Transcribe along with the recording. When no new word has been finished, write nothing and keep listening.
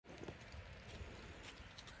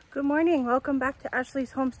Good morning, welcome back to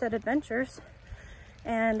Ashley's Homestead Adventures.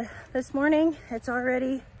 And this morning it's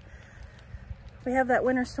already, we have that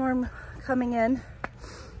winter storm coming in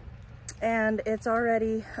and it's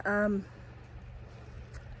already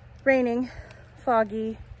raining,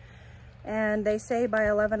 foggy, and they say by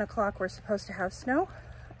 11 o'clock we're supposed to have snow,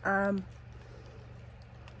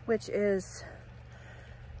 which is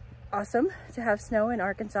awesome to have snow in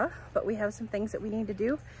Arkansas, but we have some things that we need to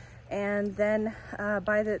do. And then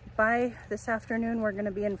by this afternoon, we're going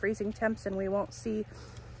to be in freezing temps and we won't see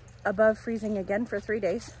above freezing again for 3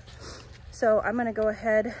 days. So I'm going to go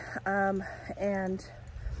ahead and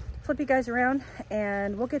flip you guys around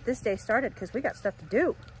and we'll get this day started because we got stuff to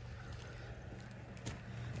do.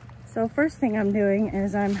 So first thing I'm doing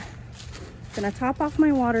is I'm going to top off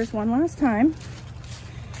my waters one last time.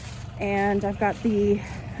 And I've got the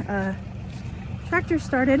tractor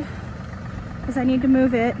started because I need to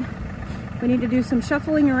move it. We need to do some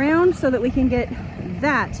shuffling around so that we can get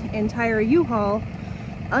that entire U-Haul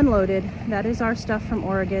unloaded. That is our stuff from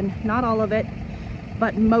Oregon. Not all of it,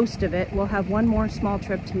 but most of it. We'll have one more small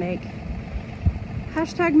trip to make.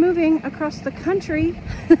 Hashtag moving across the country.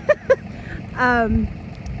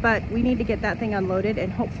 But we need to get that thing unloaded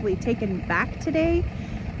and hopefully taken back today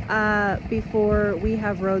before we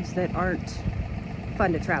have roads that aren't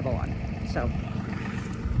fun to travel on. So.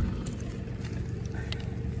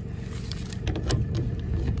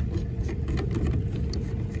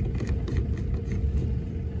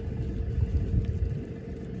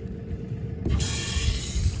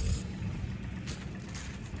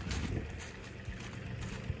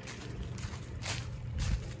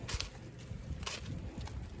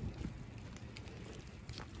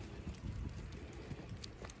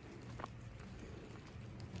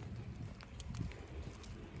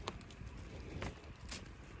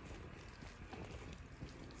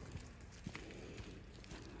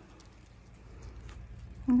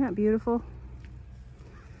 Isn't that beautiful?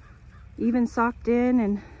 Even socked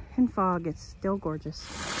in and fog, it's still gorgeous.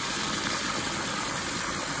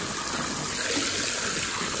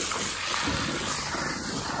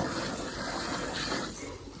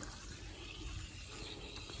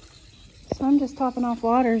 So I'm just topping off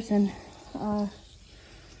waters and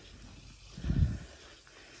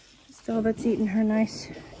Stilbit's eating her nice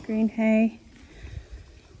green hay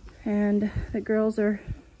and the girls are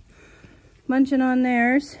munching on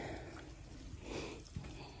theirs.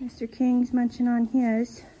 Mr. King's munching on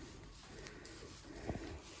his.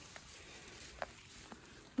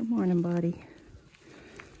 Good morning, buddy.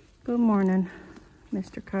 Good morning,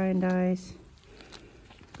 Mr. Kind Eyes.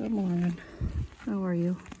 Good morning. How are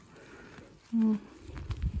you? Our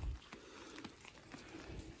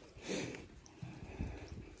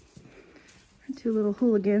two little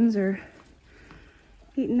hooligans are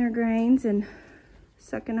eating their grains and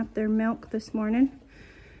sucking up their milk this morning.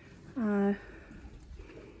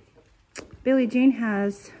 Billie Jean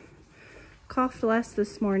has coughed less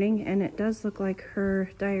this morning and it does look like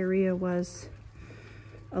her diarrhea was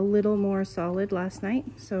a little more solid last night,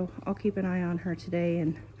 so I'll keep an eye on her today.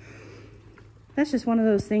 And that's just one of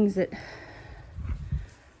those things that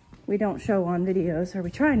we don't show on videos, or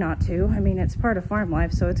we try not to. I mean, it's part of farm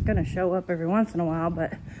life, so it's going to show up every once in a while,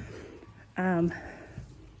 but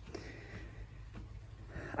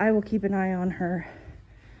I will keep an eye on her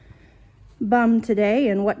bum today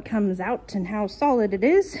and what comes out and how solid it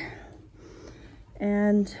is.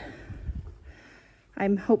 And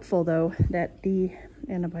I'm hopeful though that the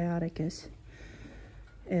antibiotic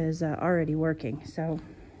is already working, so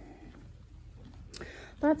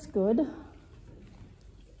that's good.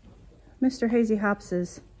 Mr. Hazy Hops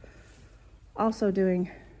is also doing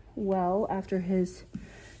well after his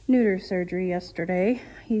neuter surgery yesterday.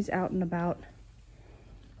 He's out and about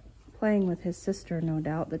playing with his sister, no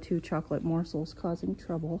doubt. The two chocolate morsels causing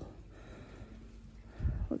trouble.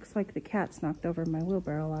 Looks like the cats knocked over my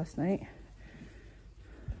wheelbarrow last night.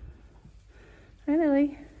 Hi,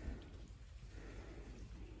 Lily.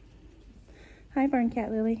 Hi, Barn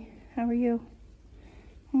Cat Lily. How are you?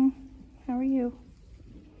 How are you?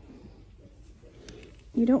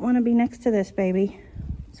 You don't want to be next to this, baby.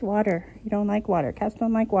 It's water. You don't like water. Cats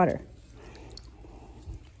don't like water.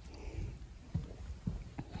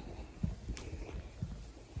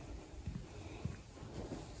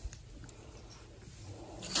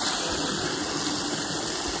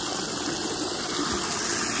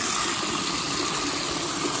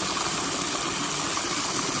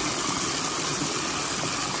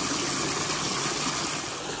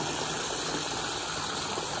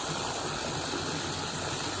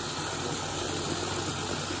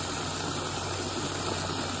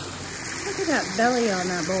 Look at that belly on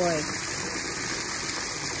that boy.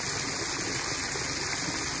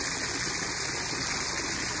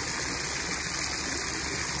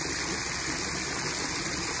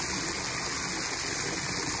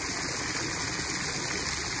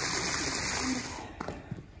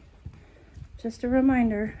 Just a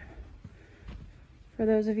reminder for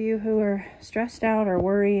those of you who are stressed out or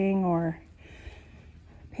worrying or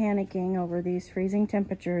panicking over these freezing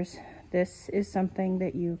temperatures, this is something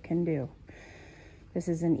that you can do. This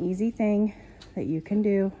is an easy thing that you can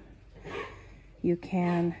do. You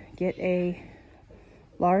can get a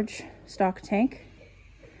large stock tank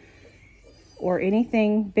or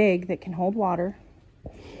anything big that can hold water.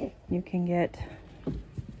 You can get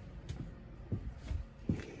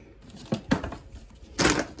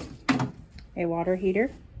a water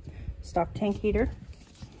heater, stock tank heater.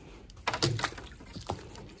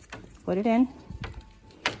 Put it in.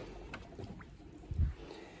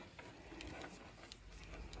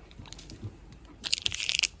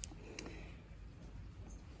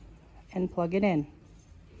 And plug it in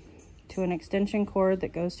to an extension cord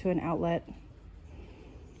that goes to an outlet.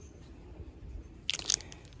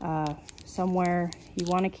 Somewhere you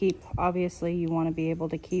want to keep, obviously you want to be able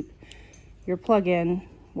to keep your plug-in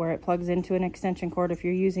where it plugs into an extension cord. If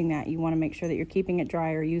you're using that, you want to make sure that you're keeping it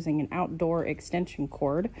dry or using an outdoor extension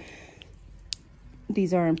cord.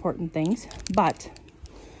 These are important things. But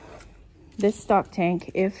this stock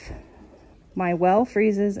tank, if my well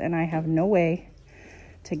freezes and I have no way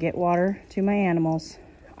to get water to my animals,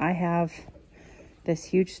 I have this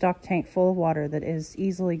huge stock tank full of water that is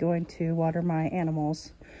easily going to water my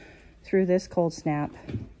animals through this cold snap,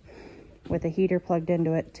 with a heater plugged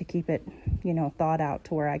into it to keep it, you know, thawed out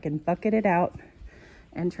to where I can bucket it out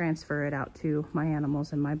and transfer it out to my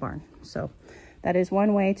animals in my barn. So that is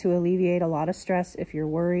one way to alleviate a lot of stress if you're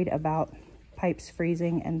worried about pipes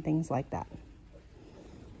freezing and things like that.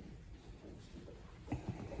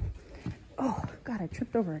 Oh God, I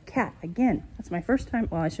tripped over a cat again. That's my first time.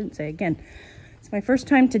 Well, I shouldn't say again. It's my first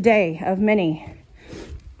time today of many.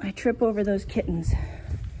 I trip over those kittens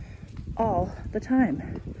all the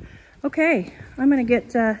time. Okay, I'm gonna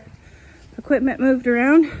get equipment moved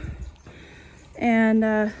around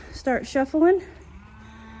and start shuffling,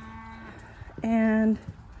 and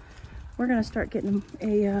we're gonna start getting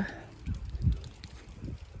a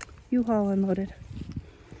U-Haul unloaded.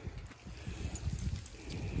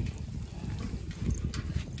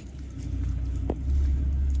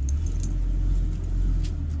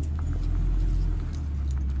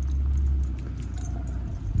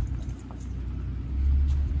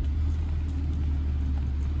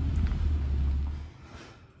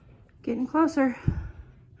 Getting closer.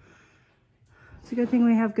 It's a good thing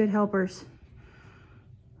we have good helpers.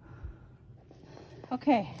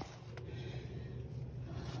 Okay.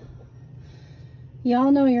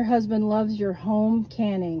 Y'all know your husband loves your home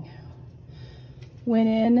canning. When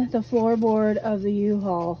in the floorboard of the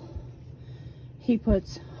U-Haul, he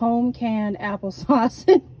puts home canned applesauce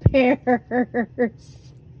and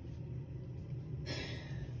pears.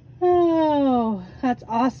 Oh, that's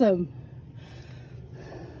awesome.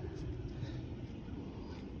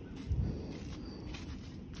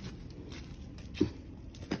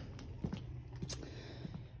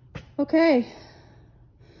 Okay,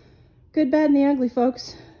 good, bad, and the ugly,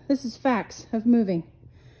 folks. This is facts of moving.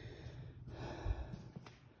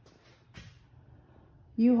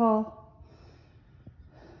 U-Haul,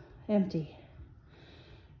 empty.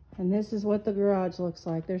 And this is what the garage looks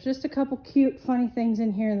like. There's just a couple cute, funny things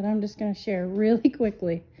in here that I'm just gonna share really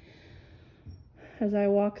quickly as I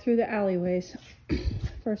walk through the alleyways.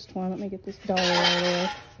 First one, let me get this dollar out of the way.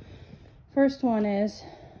 First one is,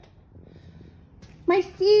 my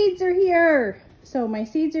seeds are here. So my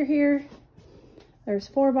seeds are here. There's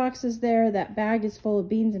 4 boxes there. That bag is full of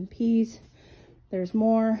beans and peas. There's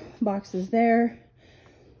more boxes there.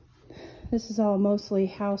 This is all mostly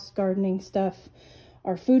house gardening stuff.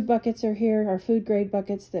 Our food buckets are here. Our food grade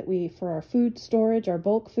buckets that we, for our food storage, our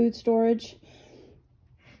bulk food storage.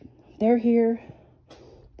 They're here.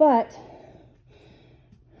 But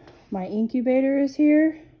my incubator is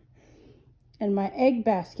here. And my egg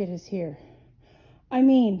basket is here. I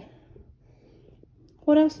mean,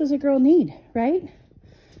 what else does a girl need, right?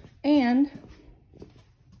 And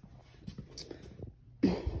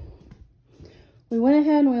we went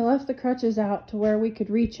ahead and we left the crutches out to where we could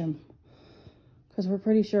reach them, because we're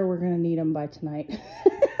pretty sure we're going to need them by tonight.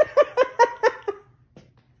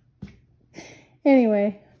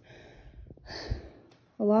 Anyway,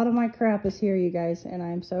 a lot of my crap is here, you guys, and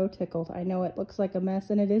I'm so tickled. I know it looks like a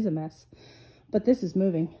mess, and it is a mess, but this is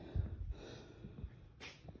moving.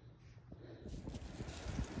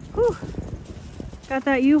 Whew. Got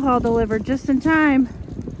that U-Haul delivered just in time.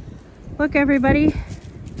 Look, everybody,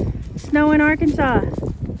 snow in Arkansas.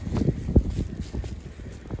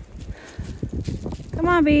 Come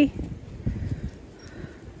on, Bee.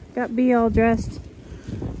 Got Bee all dressed.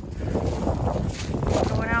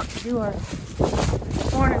 Going out to do our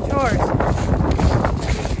Morning chores.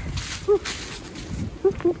 Whew.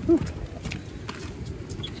 Whew, whew, whew.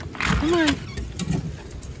 Come on.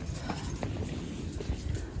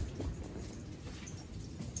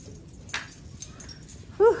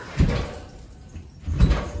 Whew.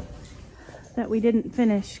 That we didn't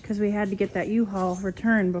finish because we had to get that U-Haul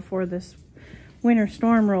returned before this winter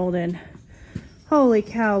storm rolled in. Holy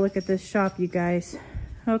cow, look at this shop, you guys.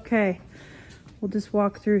 Okay, we'll just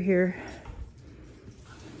walk through here.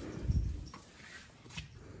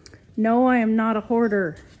 No, I am not a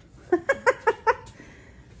hoarder.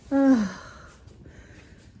 Ugh.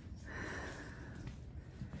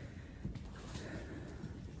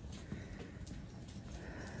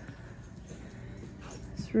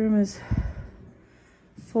 This room is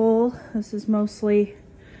full. This is mostly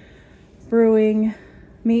brewing,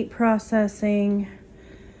 meat processing,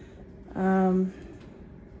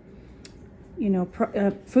 you know,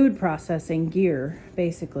 food processing gear,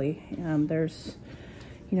 basically. There's,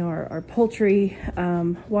 you know, our poultry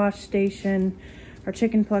wash station, our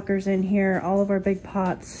chicken pluckers in here, all of our big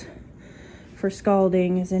pots for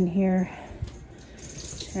scalding is in here.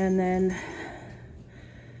 And then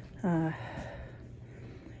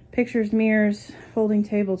pictures, mirrors, folding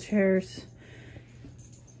table chairs,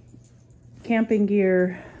 camping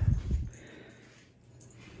gear.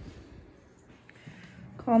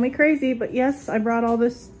 Call me crazy, but yes, I brought all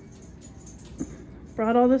this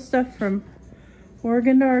stuff from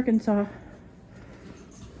Oregon to Arkansas.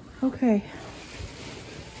 Okay.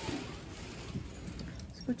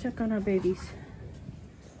 Let's go check on our babies.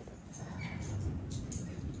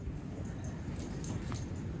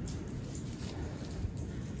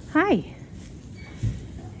 Hi.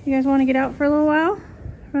 You guys want to get out for a little while?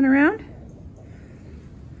 Run around?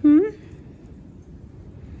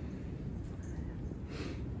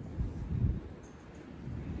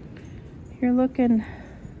 You're looking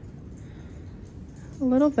a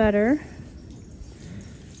little better.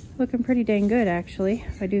 Looking pretty dang good, actually,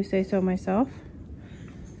 if I do say so myself.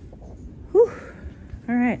 Whew.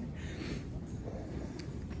 All right.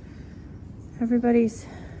 Everybody's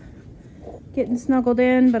getting snuggled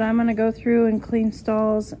in, but I'm gonna go through and clean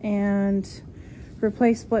stalls and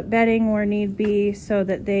replace split bedding where need be so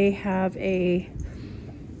that they have a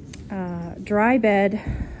dry bed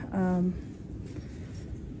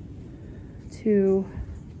to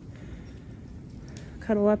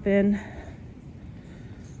cuddle up in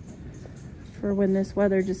for when this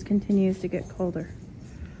weather just continues to get colder.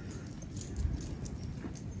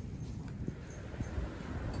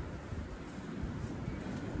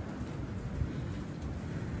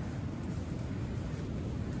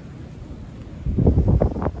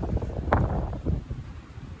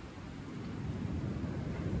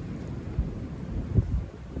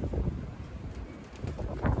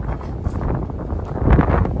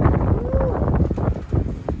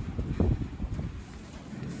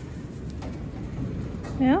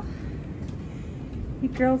 Well, you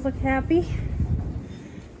girls look happy.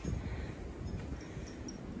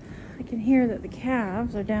 I can hear that the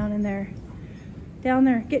calves are down there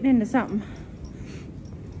getting into something.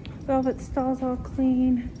 Velvet stall's all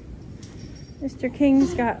clean. Mr.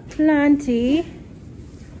 King's got plenty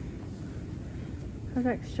of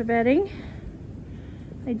extra bedding.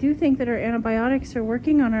 I do think that our antibiotics are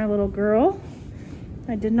working on our little girl.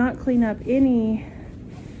 I did not clean up any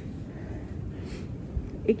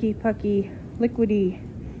icky pucky liquidy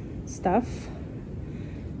stuff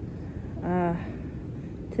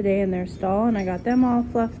today in their stall, and I got them all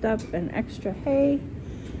fluffed up and extra hay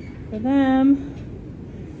for them.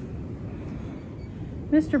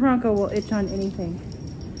 Mr. Bronco will itch on anything.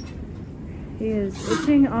 He is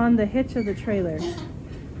itching on the hitch of the trailer.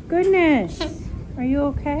 Goodness, are you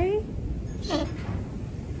okay?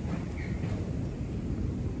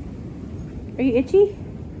 Are you itchy?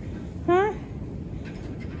 Huh?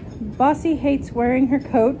 Bossy hates wearing her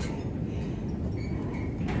coat,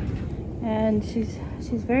 and she's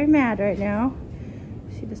very mad right now.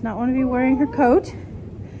 She does not want to be wearing her coat.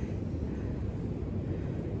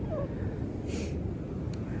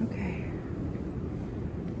 Okay.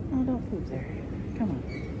 Oh, don't poop there. Come on.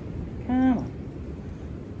 Come on.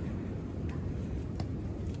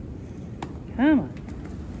 Come on.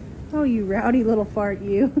 Oh, you rowdy little fart,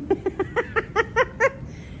 you.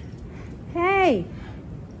 Hey.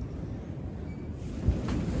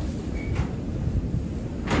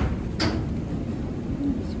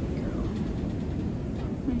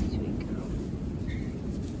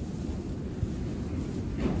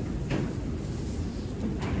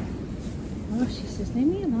 Oh, she says, leave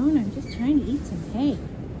me alone. I'm just trying to eat some hay.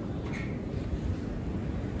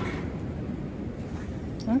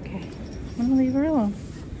 Okay. I'm gonna leave her alone.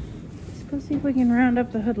 Let's go see if we can round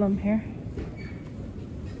up the hoodlum here.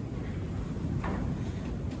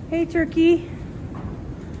 Hey, turkey.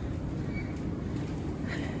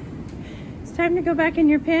 It's time to go back in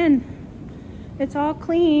your pen. It's all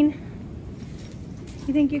clean.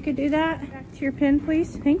 You think you could do that? Back to your pen,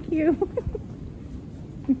 please. Thank you.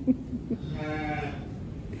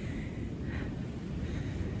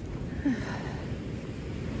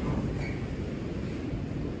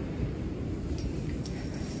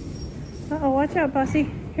 Uh-oh, watch out, Bossy.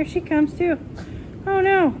 Here she comes too. Oh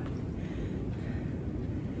no.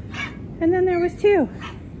 And then there was two.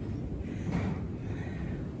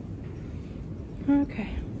 Okay.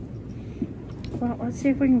 Well, let's see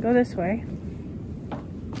if we can go this way.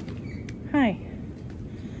 Hi.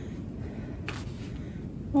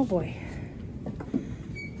 Oh boy.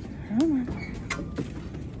 Come on.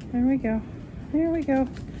 There we go. There we go.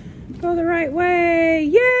 Go the right way.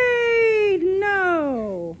 Yay!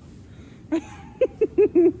 No!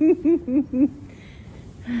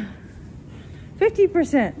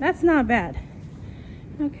 50%. That's not bad.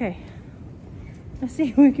 Okay. Let's see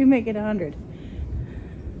if we can make it 100.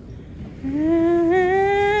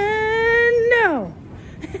 No!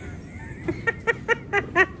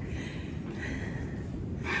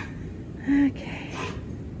 Okay.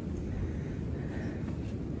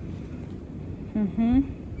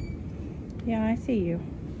 Yeah, I see you.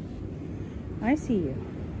 I see you.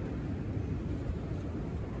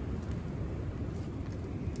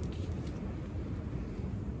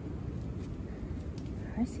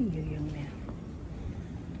 I see you, young man.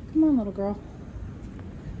 Come on, little girl.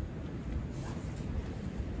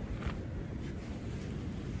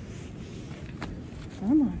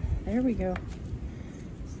 Come on. There we go.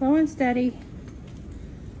 Slow and steady.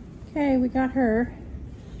 Okay, we got her.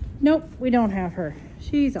 Nope, we don't have her.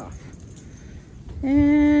 She's off.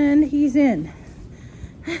 And he's in.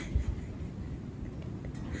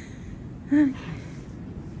 Okay.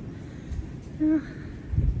 Well,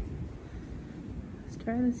 let's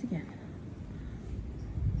try this again.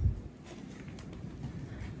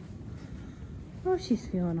 Oh, she's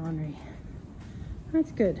feeling ornery.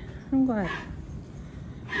 That's good. I'm glad.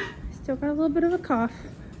 Still got a little bit of a cough.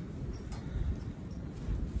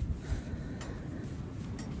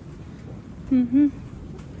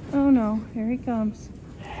 Oh no, here he comes.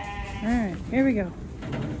 All right, here we go.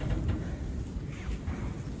 Let's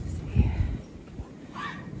see.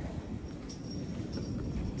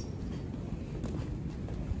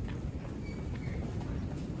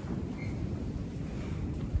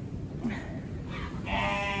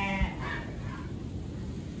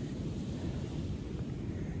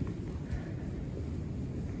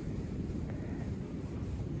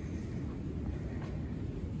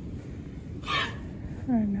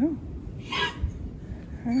 I know.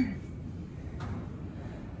 All right.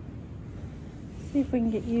 See if we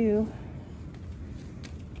can get you.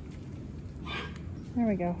 There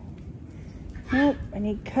we go. Nope, I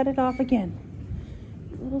need to cut it off again.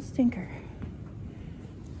 Little stinker.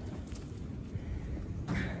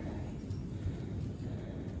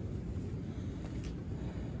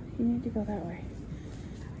 You need to go that way.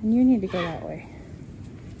 And you need to go that way.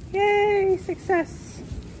 Yay, success.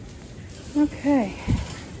 Okay.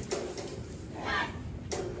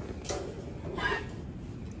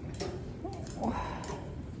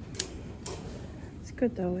 It's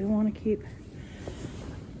good though. We want to keep.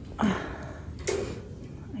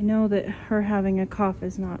 I know that her having a cough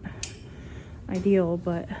is not ideal,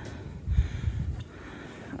 but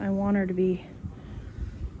I want her to be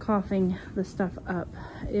coughing the stuff up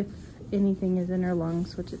if anything is in her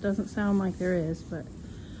lungs, which it doesn't sound like there is, but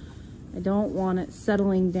I don't want it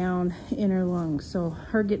settling down in her lungs. So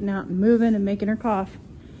her getting out and moving and making her cough,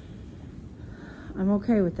 I'm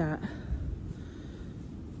okay with that.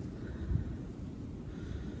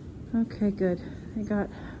 Okay, good. I got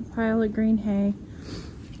a pile of green hay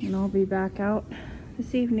and I'll be back out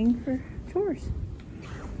this evening for chores.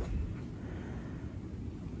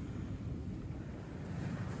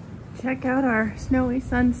 Check out our snowy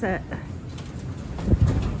sunset.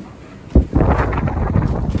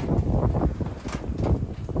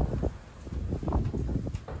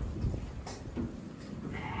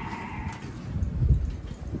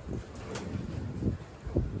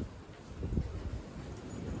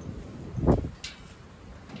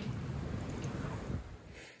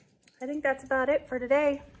 I think that's about it for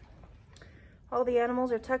today. All the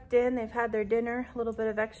animals are tucked in. They've had their dinner, a little bit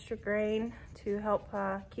of extra grain to help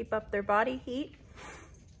keep up their body heat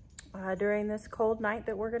during this cold night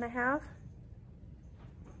that we're gonna have.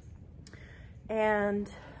 And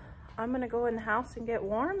I'm gonna go in the house and get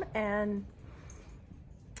warm and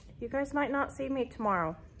you guys might not see me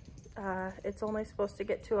tomorrow. It's only supposed to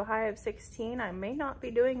get to a high of 16. I may not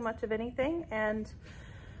be doing much of anything, and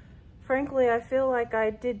frankly, I feel like I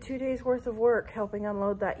did 2 days worth of work helping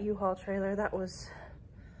unload that U-Haul trailer. That was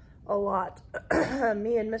a lot.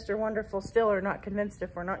 Me and Mr. Wonderful still are not convinced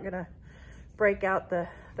if we're not gonna break out the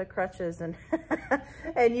crutches and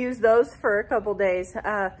and use those for a couple days.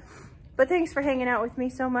 But thanks for hanging out with me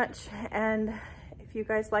so much, and if you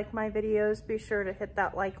guys like my videos, be sure to hit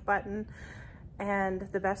that like button, and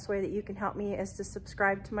the best way that you can help me is to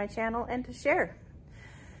subscribe to my channel and to share.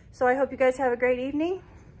 So I hope you guys have a great evening.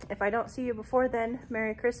 If I don't see you before then,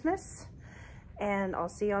 Merry Christmas, and I'll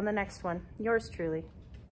see you on the next one. Yours truly.